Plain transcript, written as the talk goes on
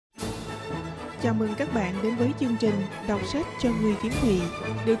Chào mừng các bạn đến với chương trình Đọc sách cho người khiếm thị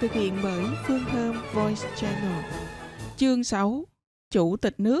được thực hiện bởi Phương Thơm Voice Channel. Chương 6. Chủ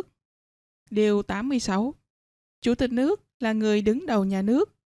tịch nước. Điều 86. Chủ tịch nước là người đứng đầu nhà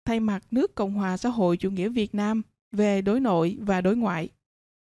nước, thay mặt nước Cộng hòa xã hội chủ nghĩa Việt Nam về đối nội và đối ngoại.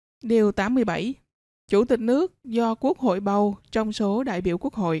 Điều 87. Chủ tịch nước do Quốc hội bầu trong số đại biểu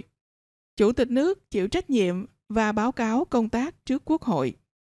Quốc hội. Chủ tịch nước chịu trách nhiệm và báo cáo công tác trước Quốc hội.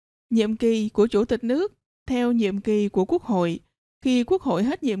 Nhiệm kỳ của Chủ tịch nước theo nhiệm kỳ của Quốc hội. Khi Quốc hội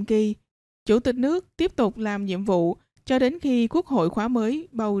hết nhiệm kỳ, Chủ tịch nước tiếp tục làm nhiệm vụ cho đến khi Quốc hội khóa mới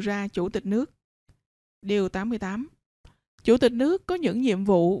bầu ra Chủ tịch nước. Điều 88. Chủ tịch nước có những nhiệm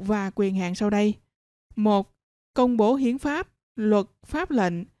vụ và quyền hạn sau đây. 1. Công bố hiến pháp, luật, pháp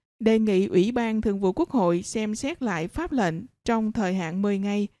lệnh, đề nghị Ủy ban Thường vụ Quốc hội xem xét lại pháp lệnh trong thời hạn 10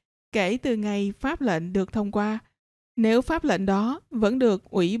 ngày kể từ ngày pháp lệnh được thông qua. Nếu pháp lệnh đó vẫn được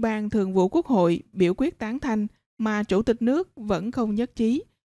Ủy ban Thường vụ Quốc hội biểu quyết tán thành mà Chủ tịch nước vẫn không nhất trí,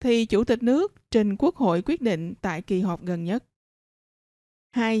 thì Chủ tịch nước trình Quốc hội quyết định tại kỳ họp gần nhất.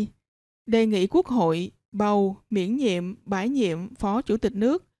 2. Đề nghị Quốc hội bầu, miễn nhiệm, bãi nhiệm Phó Chủ tịch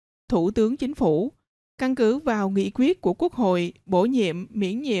nước, Thủ tướng Chính phủ, căn cứ vào nghị quyết của Quốc hội bổ nhiệm,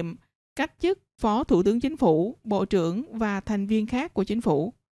 miễn nhiệm, cách chức Phó Thủ tướng Chính phủ, Bộ trưởng và thành viên khác của Chính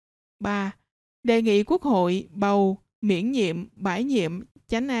phủ. 3. Đề nghị Quốc hội bầu, miễn nhiệm, bãi nhiệm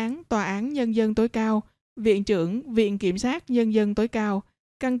Chánh án Tòa án Nhân dân tối cao, Viện trưởng Viện Kiểm sát Nhân dân tối cao,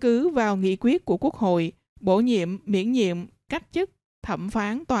 căn cứ vào nghị quyết của Quốc hội bổ nhiệm, miễn nhiệm, cách chức Thẩm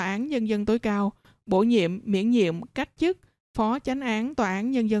phán Tòa án Nhân dân tối cao, bổ nhiệm, miễn nhiệm, cách chức Phó Chánh án Tòa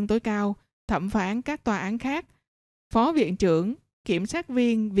án Nhân dân tối cao, thẩm phán các tòa án khác, Phó Viện trưởng, Kiểm sát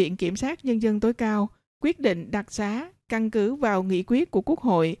viên Viện Kiểm sát Nhân dân tối cao, quyết định đặc xá căn cứ vào nghị quyết của Quốc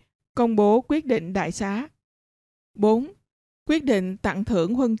hội, công bố quyết định đại xá. 4. Quyết định tặng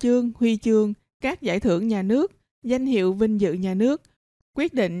thưởng huân chương, huy chương, các giải thưởng nhà nước, danh hiệu vinh dự nhà nước,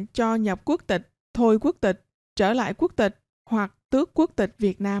 quyết định cho nhập quốc tịch, thôi quốc tịch, trở lại quốc tịch hoặc tước quốc tịch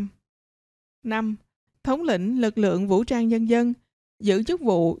Việt Nam. 5. Thống lĩnh lực lượng vũ trang nhân dân, giữ chức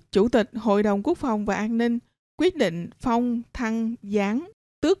vụ Chủ tịch Hội đồng Quốc phòng và An ninh, quyết định phong, thăng, giáng,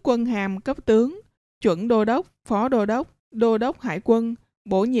 tước quân hàm cấp tướng, chuẩn đô đốc, phó đô đốc hải quân,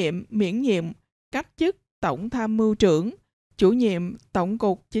 bổ nhiệm, miễn nhiệm, cách chức Tổng tham mưu trưởng, chủ nhiệm Tổng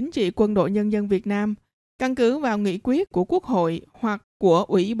cục Chính trị Quân đội Nhân dân Việt Nam, căn cứ vào nghị quyết của Quốc hội hoặc của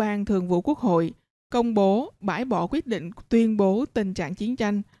Ủy ban Thường vụ Quốc hội, công bố, bãi bỏ quyết định tuyên bố tình trạng chiến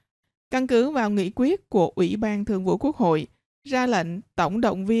tranh, căn cứ vào nghị quyết của Ủy ban Thường vụ Quốc hội, ra lệnh tổng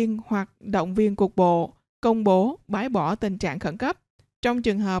động viên hoặc động viên cục bộ, công bố, bãi bỏ tình trạng khẩn cấp. Trong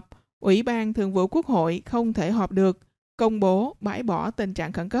trường hợp Ủy ban Thường vụ Quốc hội không thể họp được, công bố, bãi bỏ tình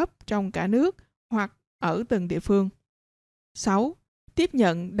trạng khẩn cấp trong cả nước hoặc ở từng địa phương. 6. Tiếp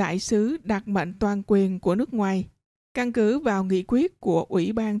nhận đại sứ đặc mệnh toàn quyền của nước ngoài, căn cứ vào nghị quyết của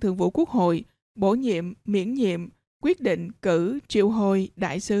Ủy ban Thường vụ Quốc hội, bổ nhiệm, miễn nhiệm, quyết định cử triệu hồi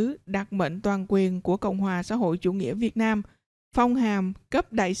đại sứ đặc mệnh toàn quyền của Cộng hòa xã hội chủ nghĩa Việt Nam, phong hàm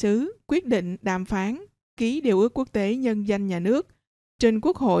cấp đại sứ, quyết định đàm phán, ký điều ước quốc tế nhân danh nhà nước, trình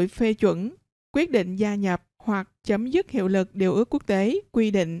Quốc hội phê chuẩn, quyết định gia nhập hoặc chấm dứt hiệu lực điều ước quốc tế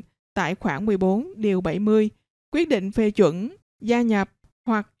quy định tại khoản 14 điều 70, quyết định phê chuẩn, gia nhập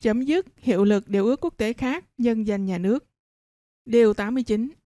hoặc chấm dứt hiệu lực điều ước quốc tế khác nhân danh nhà nước. Điều 89.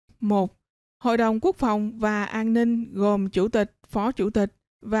 1. Hội đồng Quốc phòng và An ninh gồm Chủ tịch, Phó Chủ tịch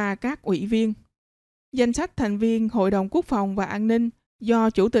và các ủy viên. Danh sách thành viên Hội đồng Quốc phòng và An ninh do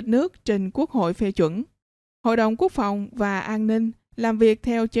Chủ tịch nước trình Quốc hội phê chuẩn. Hội đồng Quốc phòng và An ninh làm việc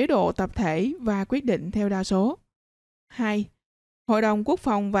theo chế độ tập thể và quyết định theo đa số. 2. Hội đồng Quốc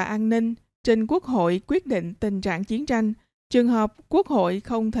phòng và An ninh trình Quốc hội quyết định tình trạng chiến tranh. Trường hợp Quốc hội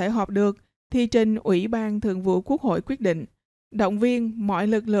không thể họp được thì trình Ủy ban Thường vụ Quốc hội quyết định. Động viên mọi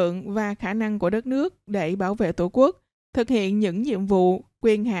lực lượng và khả năng của đất nước để bảo vệ Tổ quốc, thực hiện những nhiệm vụ,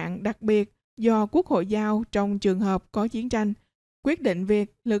 quyền hạn đặc biệt do Quốc hội giao trong trường hợp có chiến tranh. Quyết định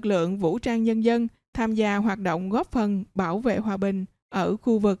việc lực lượng vũ trang nhân dân tham gia hoạt động góp phần bảo vệ hòa bình ở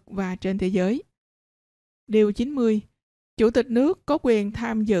khu vực và trên thế giới. Điều 90. Chủ tịch nước có quyền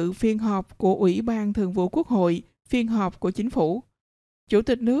tham dự phiên họp của Ủy ban Thường vụ Quốc hội, phiên họp của Chính phủ. Chủ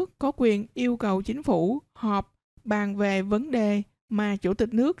tịch nước có quyền yêu cầu Chính phủ họp bàn về vấn đề mà Chủ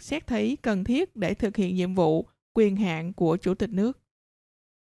tịch nước xét thấy cần thiết để thực hiện nhiệm vụ, quyền hạn của Chủ tịch nước.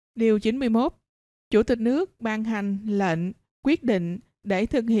 Điều 91. Chủ tịch nước ban hành lệnh, quyết định để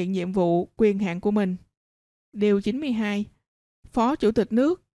thực hiện nhiệm vụ, quyền hạn của mình. Điều 92. Phó Chủ tịch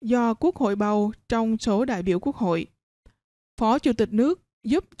nước do Quốc hội bầu trong số đại biểu Quốc hội. Phó Chủ tịch nước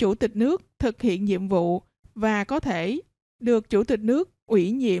giúp Chủ tịch nước thực hiện nhiệm vụ và có thể được Chủ tịch nước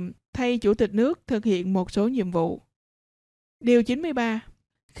ủy nhiệm thay Chủ tịch nước thực hiện một số nhiệm vụ. Điều 93.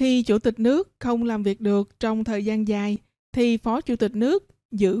 Khi Chủ tịch nước không làm việc được trong thời gian dài, thì Phó Chủ tịch nước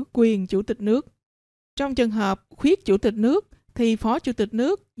giữ quyền Chủ tịch nước. Trong trường hợp khuyết Chủ tịch nước, thì Phó Chủ tịch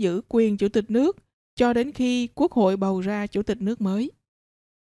nước giữ quyền Chủ tịch nước cho đến khi Quốc hội bầu ra Chủ tịch nước mới.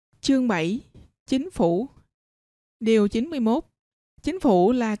 Chương 7. Chính phủ. Điều 91. Chính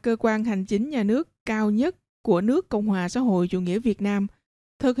phủ là cơ quan hành chính nhà nước cao nhất của nước Cộng hòa xã hội chủ nghĩa Việt Nam,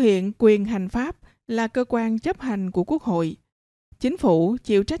 thực hiện quyền hành pháp, là cơ quan chấp hành của Quốc hội. Chính phủ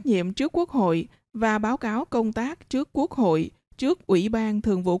chịu trách nhiệm trước Quốc hội và báo cáo công tác trước Quốc hội, trước Ủy ban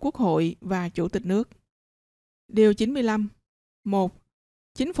Thường vụ Quốc hội và Chủ tịch nước. Điều 95. 1.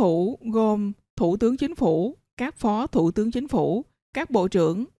 Chính phủ gồm Thủ tướng Chính phủ, các Phó Thủ tướng Chính phủ, các Bộ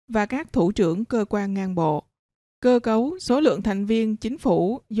trưởng và các Thủ trưởng cơ quan ngang bộ. Cơ cấu số lượng thành viên chính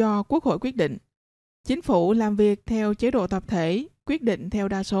phủ do Quốc hội quyết định. Chính phủ làm việc theo chế độ tập thể, quyết định theo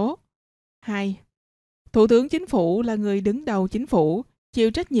đa số. 2. Thủ tướng Chính phủ là người đứng đầu chính phủ,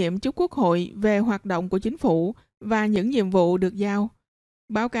 chịu trách nhiệm trước Quốc hội về hoạt động của chính phủ và những nhiệm vụ được giao.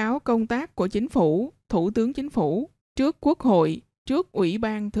 Báo cáo công tác của chính phủ, Thủ tướng Chính phủ, trước Quốc hội, trước Ủy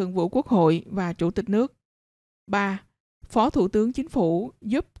ban Thường vụ Quốc hội và Chủ tịch nước. 3. Phó Thủ tướng Chính phủ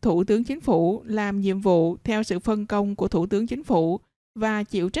giúp Thủ tướng Chính phủ làm nhiệm vụ theo sự phân công của Thủ tướng Chính phủ và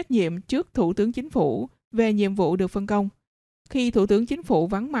chịu trách nhiệm trước Thủ tướng Chính phủ về nhiệm vụ được phân công. Khi Thủ tướng Chính phủ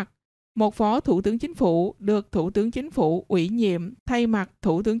vắng mặt, một Phó Thủ tướng Chính phủ được Thủ tướng Chính phủ ủy nhiệm thay mặt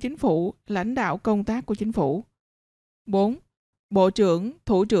Thủ tướng Chính phủ lãnh đạo công tác của Chính phủ. 4. Bộ trưởng,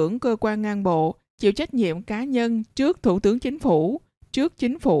 Thủ trưởng cơ quan ngang bộ chịu trách nhiệm cá nhân trước Thủ tướng Chính phủ, trước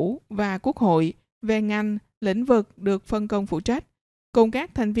Chính phủ và Quốc hội về ngành, lĩnh vực được phân công phụ trách, cùng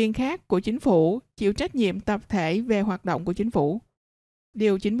các thành viên khác của Chính phủ chịu trách nhiệm tập thể về hoạt động của Chính phủ.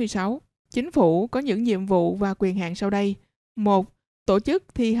 Điều 96. Chính phủ có những nhiệm vụ và quyền hạn sau đây. 1. Tổ chức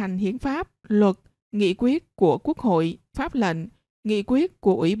thi hành hiến pháp, luật, nghị quyết của Quốc hội, pháp lệnh, nghị quyết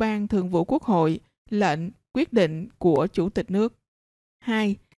của Ủy ban Thường vụ Quốc hội, lệnh, quyết định của Chủ tịch nước.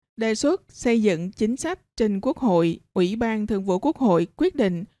 2. Đề xuất xây dựng chính sách trình Quốc hội, Ủy ban Thường vụ Quốc hội quyết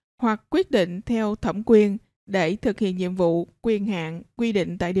định hoặc quyết định theo thẩm quyền để thực hiện nhiệm vụ, quyền hạn quy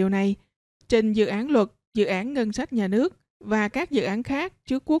định tại điều này, trình dự án luật, dự án ngân sách nhà nước và các dự án khác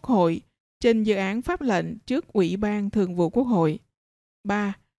trước Quốc hội, trình dự án pháp lệnh trước Ủy ban Thường vụ Quốc hội.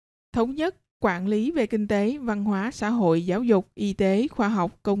 3. Thống nhất quản lý về kinh tế, văn hóa, xã hội, giáo dục, y tế, khoa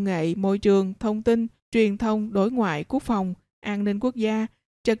học, công nghệ, môi trường, thông tin, truyền thông, đối ngoại, quốc phòng, an ninh quốc gia,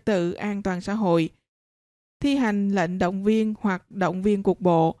 trật tự an toàn xã hội, thi hành lệnh động viên hoặc động viên cục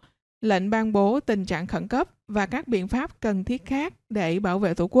bộ, lệnh ban bố tình trạng khẩn cấp và các biện pháp cần thiết khác để bảo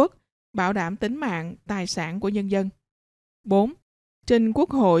vệ Tổ quốc, bảo đảm tính mạng, tài sản của nhân dân. 4. Trình Quốc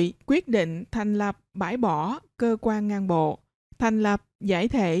hội quyết định thành lập, bãi bỏ cơ quan ngang bộ, thành lập, giải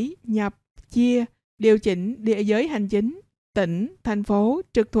thể, nhập, chia, điều chỉnh địa giới hành chính, tỉnh, thành phố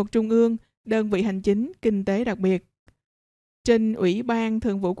trực thuộc Trung ương, đơn vị hành chính kinh tế đặc biệt. Trình Ủy ban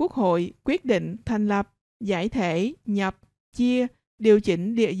Thường vụ Quốc hội quyết định thành lập, giải thể, nhập, chia, điều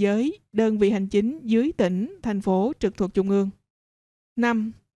chỉnh địa giới, đơn vị hành chính dưới tỉnh, thành phố trực thuộc Trung ương.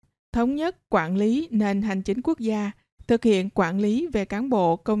 5. Thống nhất quản lý nền hành chính quốc gia, thực hiện quản lý về cán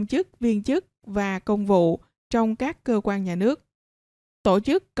bộ, công chức, viên chức và công vụ trong các cơ quan nhà nước. Tổ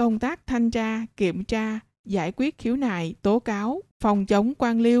chức công tác thanh tra, kiểm tra, giải quyết khiếu nại, tố cáo, phòng chống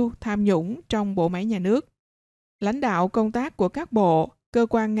quan liêu, tham nhũng trong bộ máy nhà nước. Lãnh đạo công tác của các bộ, cơ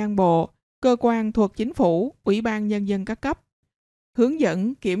quan ngang bộ, cơ quan thuộc chính phủ, Ủy ban Nhân dân các cấp. Hướng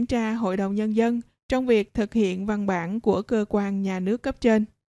dẫn kiểm tra Hội đồng Nhân dân trong việc thực hiện văn bản của cơ quan nhà nước cấp trên.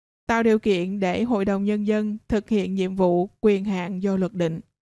 Tạo điều kiện để Hội đồng Nhân dân thực hiện nhiệm vụ, quyền hạn do luật định.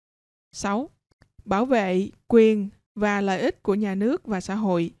 6. Bảo vệ quyền và lợi ích của nhà nước và xã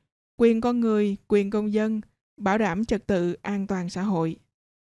hội, quyền con người, quyền công dân, bảo đảm trật tự an toàn xã hội.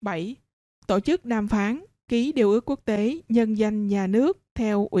 7. Tổ chức đàm phán, ký điều ước quốc tế nhân danh nhà nước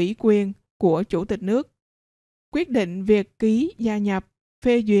theo ủy quyền của Chủ tịch nước. Quyết định việc ký, gia nhập,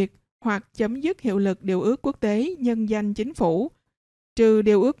 phê duyệt hoặc chấm dứt hiệu lực điều ước quốc tế nhân danh chính phủ, trừ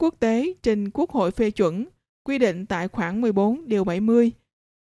điều ước quốc tế trình Quốc hội phê chuẩn, quy định tại khoản 14 điều 70.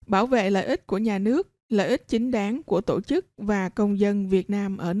 Bảo vệ lợi ích của nhà nước, lợi ích chính đáng của tổ chức và công dân Việt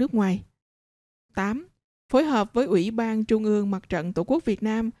Nam ở nước ngoài. 8. Phối hợp với Ủy ban Trung ương Mặt trận Tổ quốc Việt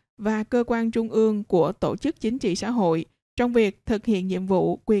Nam và cơ quan trung ương của tổ chức chính trị xã hội trong việc thực hiện nhiệm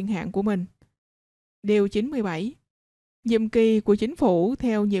vụ, quyền hạn của mình. Điều 97. Nhiệm kỳ của chính phủ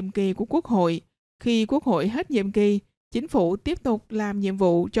theo nhiệm kỳ của Quốc hội. Khi Quốc hội hết nhiệm kỳ, chính phủ tiếp tục làm nhiệm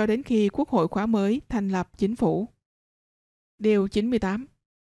vụ cho đến khi Quốc hội khóa mới thành lập chính phủ. Điều 98.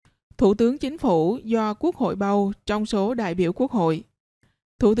 Thủ tướng Chính phủ do Quốc hội bầu trong số đại biểu Quốc hội.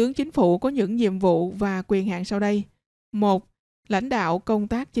 Thủ tướng Chính phủ có những nhiệm vụ và quyền hạn sau đây. 1. Lãnh đạo công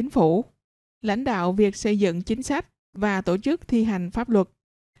tác chính phủ. Lãnh đạo việc xây dựng chính sách và tổ chức thi hành pháp luật.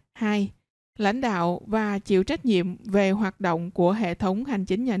 2. Lãnh đạo và chịu trách nhiệm về hoạt động của hệ thống hành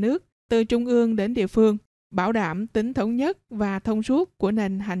chính nhà nước từ trung ương đến địa phương, bảo đảm tính thống nhất và thông suốt của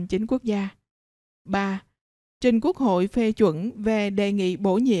nền hành chính quốc gia. 3. Trình Quốc hội phê chuẩn về đề nghị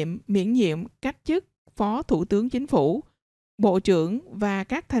bổ nhiệm, miễn nhiệm, cách chức Phó Thủ tướng Chính phủ, Bộ trưởng và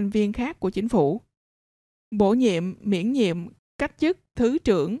các thành viên khác của Chính phủ. Bổ nhiệm, miễn nhiệm, cách chức Thứ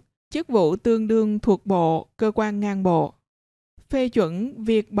trưởng, chức vụ tương đương thuộc bộ, cơ quan ngang bộ. Phê chuẩn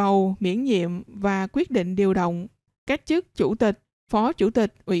việc bầu, miễn nhiệm và quyết định điều động, cách chức Chủ tịch, Phó Chủ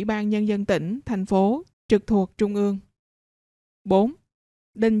tịch Ủy ban Nhân dân tỉnh, thành phố trực thuộc Trung ương. 4.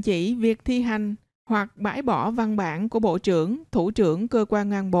 Đình chỉ việc thi hành hoặc bãi bỏ văn bản của Bộ trưởng, Thủ trưởng cơ quan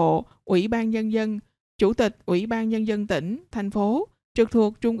ngang bộ, Ủy ban Nhân dân, Chủ tịch Ủy ban Nhân dân tỉnh, thành phố trực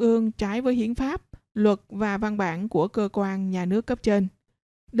thuộc Trung ương trái với hiến pháp, luật và văn bản của cơ quan nhà nước cấp trên.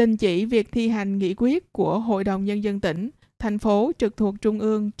 Đình chỉ việc thi hành nghị quyết của Hội đồng Nhân dân tỉnh, thành phố trực thuộc Trung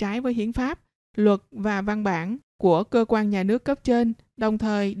ương trái với hiến pháp, luật và văn bản của cơ quan nhà nước cấp trên, đồng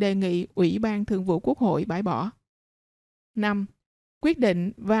thời đề nghị Ủy ban Thường vụ Quốc hội bãi bỏ. 5. Quyết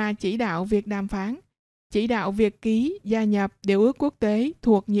định và chỉ đạo việc đàm phán, chỉ đạo việc ký, gia nhập điều ước quốc tế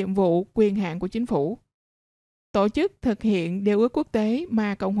thuộc nhiệm vụ quyền hạn của Chính phủ. Tổ chức thực hiện điều ước quốc tế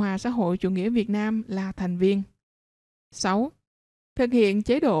mà Cộng hòa xã hội chủ nghĩa Việt Nam là thành viên. 6. Thực hiện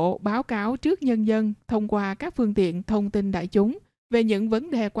chế độ báo cáo trước nhân dân thông qua các phương tiện thông tin đại chúng về những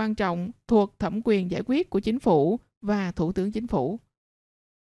vấn đề quan trọng thuộc thẩm quyền giải quyết của Chính phủ và Thủ tướng Chính phủ.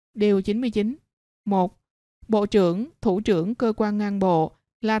 Điều 99. 1. Bộ trưởng, Thủ trưởng cơ quan ngang bộ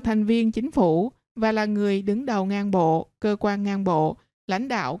là thành viên Chính phủ và là người đứng đầu ngang bộ, cơ quan ngang bộ, lãnh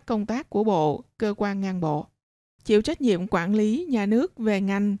đạo công tác của bộ, cơ quan ngang bộ. Chịu trách nhiệm quản lý nhà nước về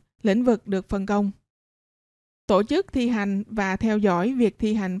ngành, lĩnh vực được phân công. Tổ chức thi hành và theo dõi việc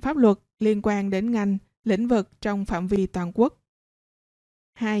thi hành pháp luật liên quan đến ngành, lĩnh vực trong phạm vi toàn quốc.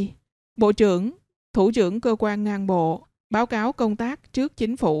 2. Bộ trưởng, Thủ trưởng cơ quan ngang bộ, báo cáo công tác trước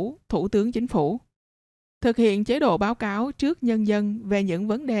Chính phủ, Thủ tướng Chính phủ. Thực hiện chế độ báo cáo trước nhân dân về những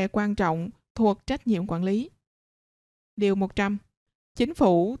vấn đề quan trọng thuộc trách nhiệm quản lý. Điều 100. Chính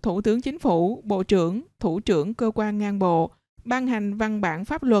phủ, Thủ tướng Chính phủ, Bộ trưởng, Thủ trưởng cơ quan ngang bộ ban hành văn bản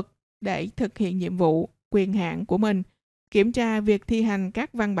pháp luật để thực hiện nhiệm vụ, quyền hạn của mình, kiểm tra việc thi hành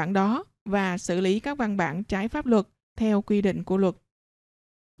các văn bản đó và xử lý các văn bản trái pháp luật theo quy định của luật.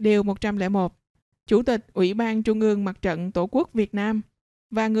 Điều 101. Chủ tịch Ủy ban Trung ương Mặt trận Tổ quốc Việt Nam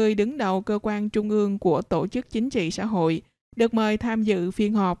và người đứng đầu cơ quan trung ương của tổ chức chính trị xã hội được mời tham dự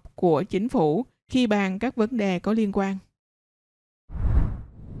phiên họp của Chính phủ khi bàn các vấn đề có liên quan.